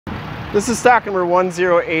This is stock number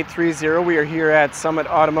 10830. We are here at Summit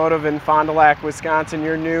Automotive in Fond du Lac, Wisconsin,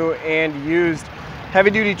 your new and used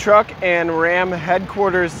heavy-duty truck and Ram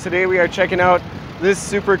headquarters. Today we are checking out this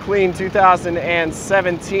super clean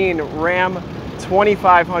 2017 Ram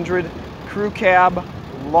 2500 Crew Cab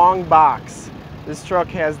Long Box. This truck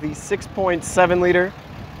has the 6.7 liter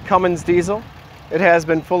Cummins diesel. It has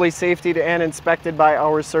been fully safetied and inspected by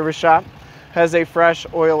our service shop. Has a fresh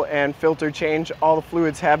oil and filter change. All the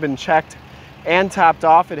fluids have been checked and topped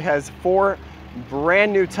off. It has 4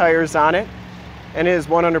 brand new tires on it and is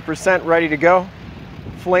 100% ready to go.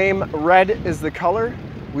 Flame red is the color.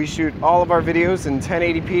 We shoot all of our videos in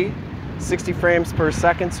 1080p, 60 frames per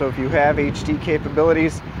second, so if you have HD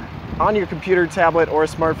capabilities on your computer, tablet, or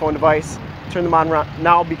smartphone device, turn them on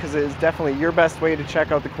now, because it is definitely your best way to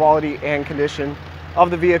check out the quality and condition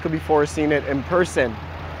of the vehicle before seeing it in person.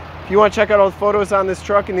 If you want to check out all the photos on this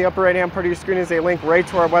truck, in the upper right hand part of your screen is a link right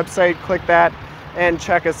to our website. Click that and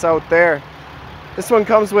check us out there. This one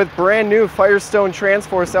comes with brand new Firestone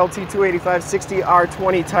Transforce LT 285/60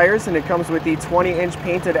 R20 tires, and it comes with the 20-inch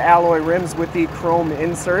painted alloy rims with the chrome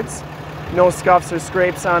inserts. No scuffs or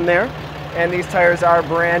scrapes on there, and these tires are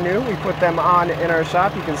brand new. We put them on in our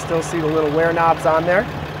shop. You can still see the little wear knobs on there.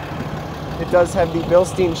 It does have the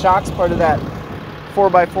Bilstein shocks, part of that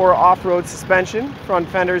 4x4 off-road suspension. Front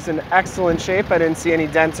fender's in excellent shape. I didn't see any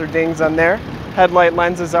dents or dings on there. Headlight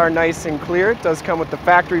lenses are nice and clear. It does come with the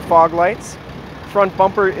factory fog lights. Front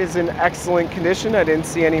bumper is in excellent condition. I didn't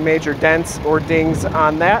see any major dents or dings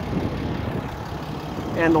on that.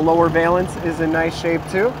 And the lower valance is in nice shape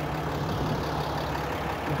too.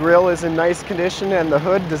 The grille is in nice condition, and the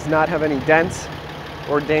hood does not have any dents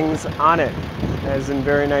or dings on it. It is in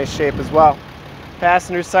very nice shape as well.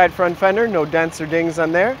 Passenger side front fender, no dents or dings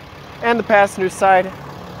on there. And the passenger side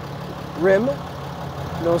rim,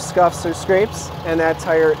 no scuffs or scrapes, and that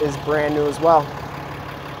tire is brand new as well.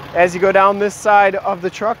 As you go down this side of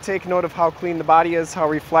the truck, take note of how clean the body is, how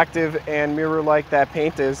reflective and mirror-like that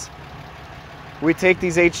paint is. We take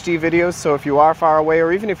these HD videos, so if you are far away,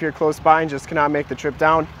 or even if you're close by and just cannot make the trip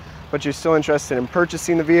down, but you're still interested in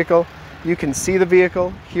purchasing the vehicle, you can see the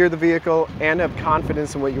vehicle, hear the vehicle, and have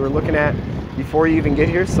confidence in what you were looking at before you even get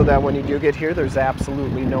here, so that when you do get here, there's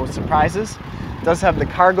absolutely no surprises. It does have the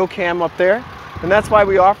cargo cam up there, and that's why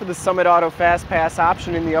we offer the Summit Auto Fast Pass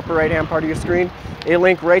option in the upper right hand part of your screen. A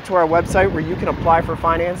link right to our website where you can apply for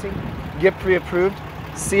financing, get pre-approved,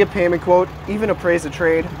 see a payment quote, even appraise a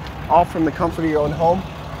trade, all from the comfort of your own home.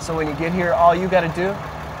 So when you get here, all you got to do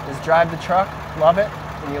is drive the truck, love it,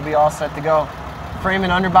 and you'll be all set to go. Frame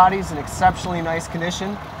and underbody is in exceptionally nice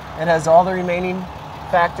condition. It has all the remaining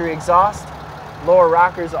factory exhaust. Lower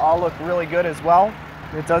rockers all look really good as well.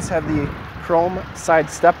 It does have the chrome side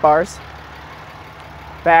step bars.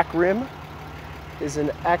 Back rim is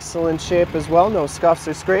in excellent shape as well, no scuffs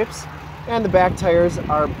or scrapes. And the back tires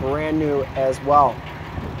are brand new as well.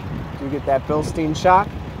 You get that Bilstein shock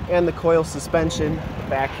and the coil suspension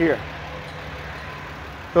back here.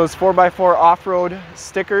 Those 4x4 off-road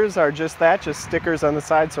stickers are just that, just stickers on the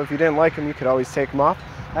side, so if you didn't like them, you could always take them off.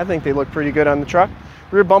 I think they look pretty good on the truck.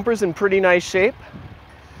 Rear bumper's in pretty nice shape.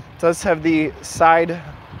 It does have the side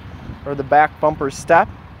or the back bumper step.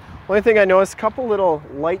 Only thing I noticed, a couple little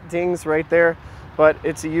light dings right there, but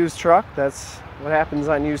it's a used truck. That's what happens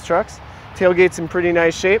on used trucks. Tailgate's in pretty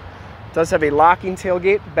nice shape. It does have a locking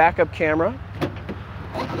tailgate, backup camera.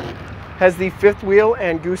 Has the 5th wheel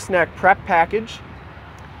and gooseneck prep package.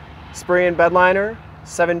 Spray and bedliner,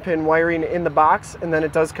 7-pin wiring in the box, and then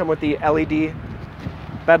it does come with the LED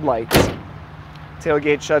bed lights.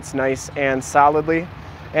 Tailgate shuts nice and solidly.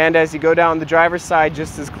 And as you go down the driver's side,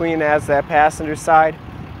 just as clean as that passenger side.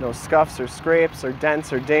 No scuffs or scrapes or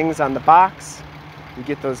dents or dings on the box. You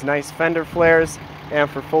get those nice fender flares, and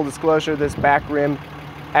for full disclosure, this back rim,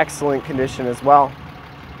 excellent condition as well.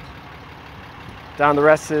 Down the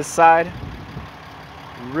rest of this side,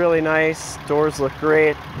 really nice. Doors look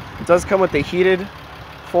great. It does come with the heated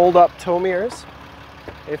fold-up tow mirrors.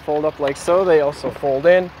 They fold up like so. They also fold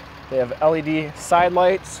in. They have LED side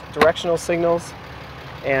lights, directional signals,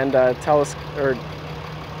 and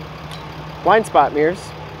blind spot mirrors.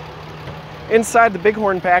 Inside, the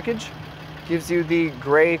Bighorn package gives you the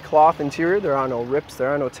gray cloth interior. There are no rips, there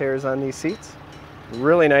are no tears on these seats.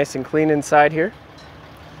 Really nice and clean inside here.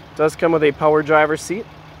 It does come with a power driver seat,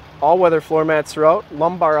 all-weather floor mats throughout,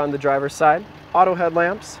 lumbar on the driver's side, auto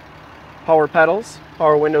headlamps, power pedals,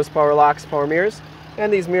 power windows, power locks, power mirrors,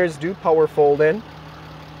 and these mirrors do power fold in.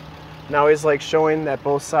 And I always like showing that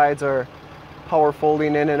both sides are power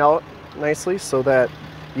folding in and out nicely so that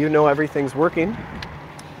you know everything's working.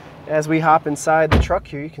 As we hop inside the truck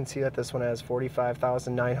here, you can see that this one has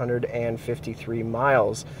 45,953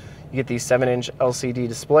 miles. You get the 7-inch LCD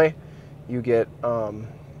display. You get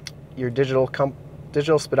your digital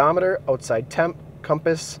speedometer, outside temp,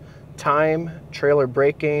 compass, time, trailer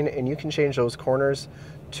brake gain, and you can change those corners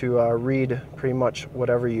to read pretty much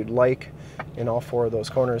whatever you'd like in all 4 of those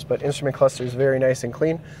corners. But instrument cluster is very nice and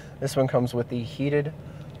clean. This one comes with the heated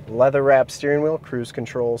leather wrap steering wheel, cruise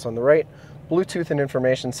controls on the right, Bluetooth and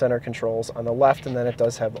information center controls on the left, and then it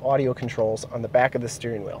does have audio controls on the back of the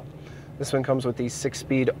steering wheel. This one comes with the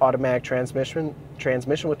 6-speed automatic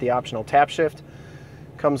transmission with the optional tap shift.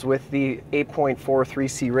 Comes with the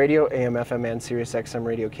 8.43C radio, AM, FM, and Sirius XM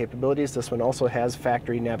radio capabilities. This one also has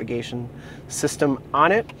factory navigation system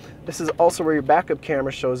on it. This is also where your backup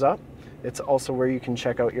camera shows up. It's also where you can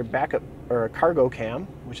check out your backup or cargo cam,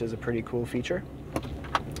 which is a pretty cool feature.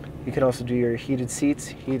 You can also do your heated seats,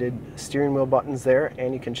 heated steering wheel buttons there,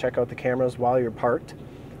 and you can check out the cameras while you're parked.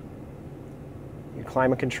 Your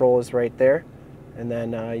climate control is right there, and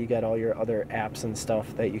then you got all your other apps and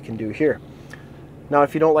stuff that you can do here. Now,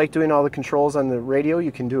 if you don't like doing all the controls on the radio,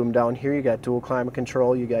 you can do them down here. You got dual climate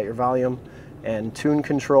control, you got your volume and tune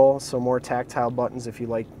control, so more tactile buttons if you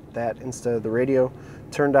like that instead of the radio.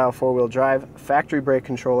 Turn dial 4-wheel drive, factory brake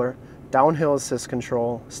controller, downhill assist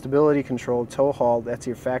control, stability control, tow haul, that's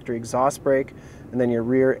your factory exhaust brake, and then your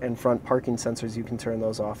rear and front parking sensors, you can turn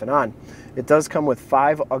those off and on. It does come with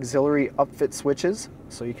 5 auxiliary upfit switches,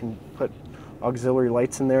 so you can put auxiliary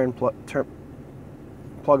lights in there and plug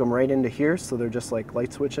them right into here, so they're just like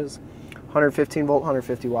light switches. 115 volt,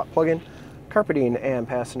 150 watt plug-in. Carpeting and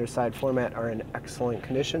passenger side floor mat are in excellent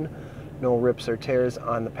condition. No rips or tears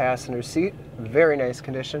on the passenger seat. Very nice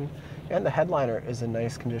condition. And the headliner is in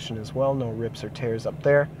nice condition as well. No rips or tears up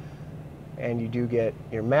there. And you do get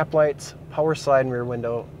your map lights, power slide and rear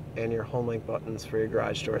window, and your Homelink buttons for your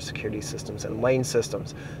garage door security systems and lane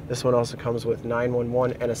systems. This one also comes with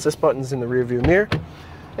 911 and assist buttons in the rear view mirror.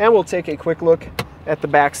 And we'll take a quick look at the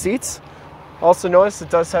back seats. Also notice it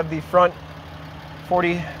does have the front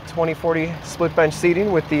 20-40 split bench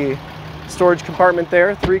seating with the storage compartment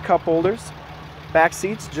there, 3 cup holders. Back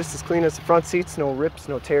seats just as clean as the front seats, no rips,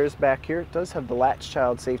 no tears back here. It does have the Latch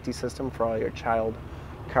child safety system for all your child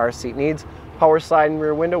car seat needs. Power slide and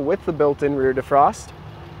rear window with the built-in rear defrost.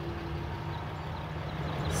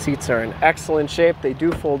 Seats are in excellent shape. They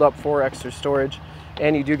do fold up for extra storage,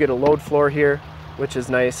 and you do get a load floor here, which is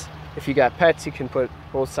nice. If you got pets, you can put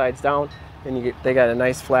both sides down, and they got a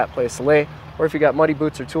nice flat place to lay. Or if you got muddy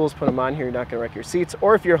boots or tools, put them on here. You're not going to wreck your seats.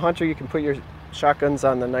 Or if you're a hunter, you can put your shotguns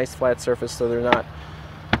on the nice flat surface so they're not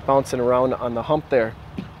bouncing around on the hump there.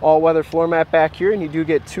 All-weather floor mat back here, and you do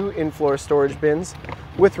get 2 in-floor storage bins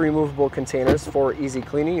with removable containers for easy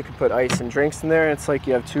cleaning. You can put ice and drinks in there, and it's like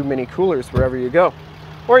you have 2 mini coolers wherever you go.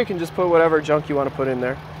 Or you can just put whatever junk you want to put in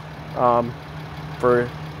there for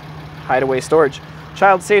hideaway storage.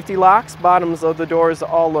 Child safety locks, bottoms of the doors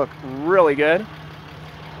all look really good.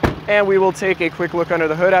 And we will take a quick look under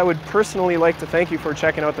the hood. I would personally like to thank you for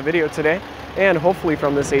checking out the video today, and hopefully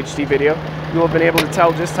from this HD video you will have been able to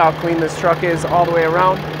tell just how clean this truck is all the way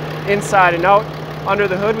around, inside and out. Under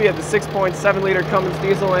the hood we have the 6.7 liter Cummins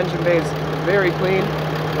diesel. Engine bay is very clean,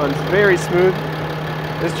 runs very smooth.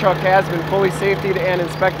 This truck has been fully safetied and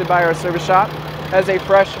inspected by our service shop, has a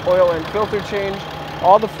fresh oil and filter change.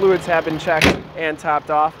 All the fluids have been checked and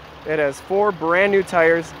topped off. It has 4 brand new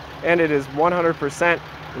tires, and it is 100%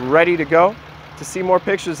 ready to go. To see more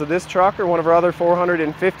pictures of this truck or one of our other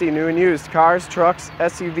 450 new and used cars, trucks,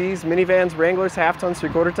 SUVs, minivans, Wranglers, half tons,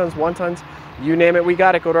 3/4 tons, 1 tons, you name it, we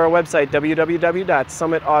got it. Go to our website,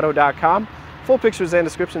 www.summitauto.com. Full pictures and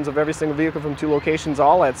descriptions of every single vehicle from 2 locations,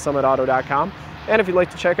 all at summitauto.com. And if you'd like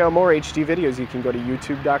to check out more HD videos, you can go to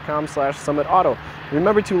youtube.com/summitauto.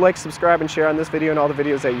 Remember to like, subscribe, and share on this video and all the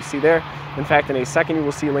videos that you see there. In fact, in a second, you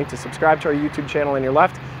will see a link to subscribe to our YouTube channel on your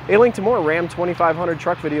left, a link to more Ram 2500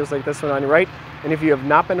 truck videos like this one on your right. And if you have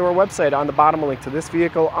not been to our website, on the bottom, a link to this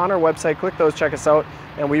vehicle on our website. Click those, check us out,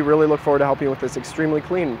 and we really look forward to helping you with this extremely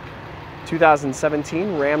clean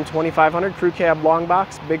 2017 Ram 2500 Crew Cab Long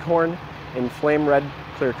Box, Bighorn in flame red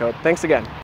clear coat. Thanks again.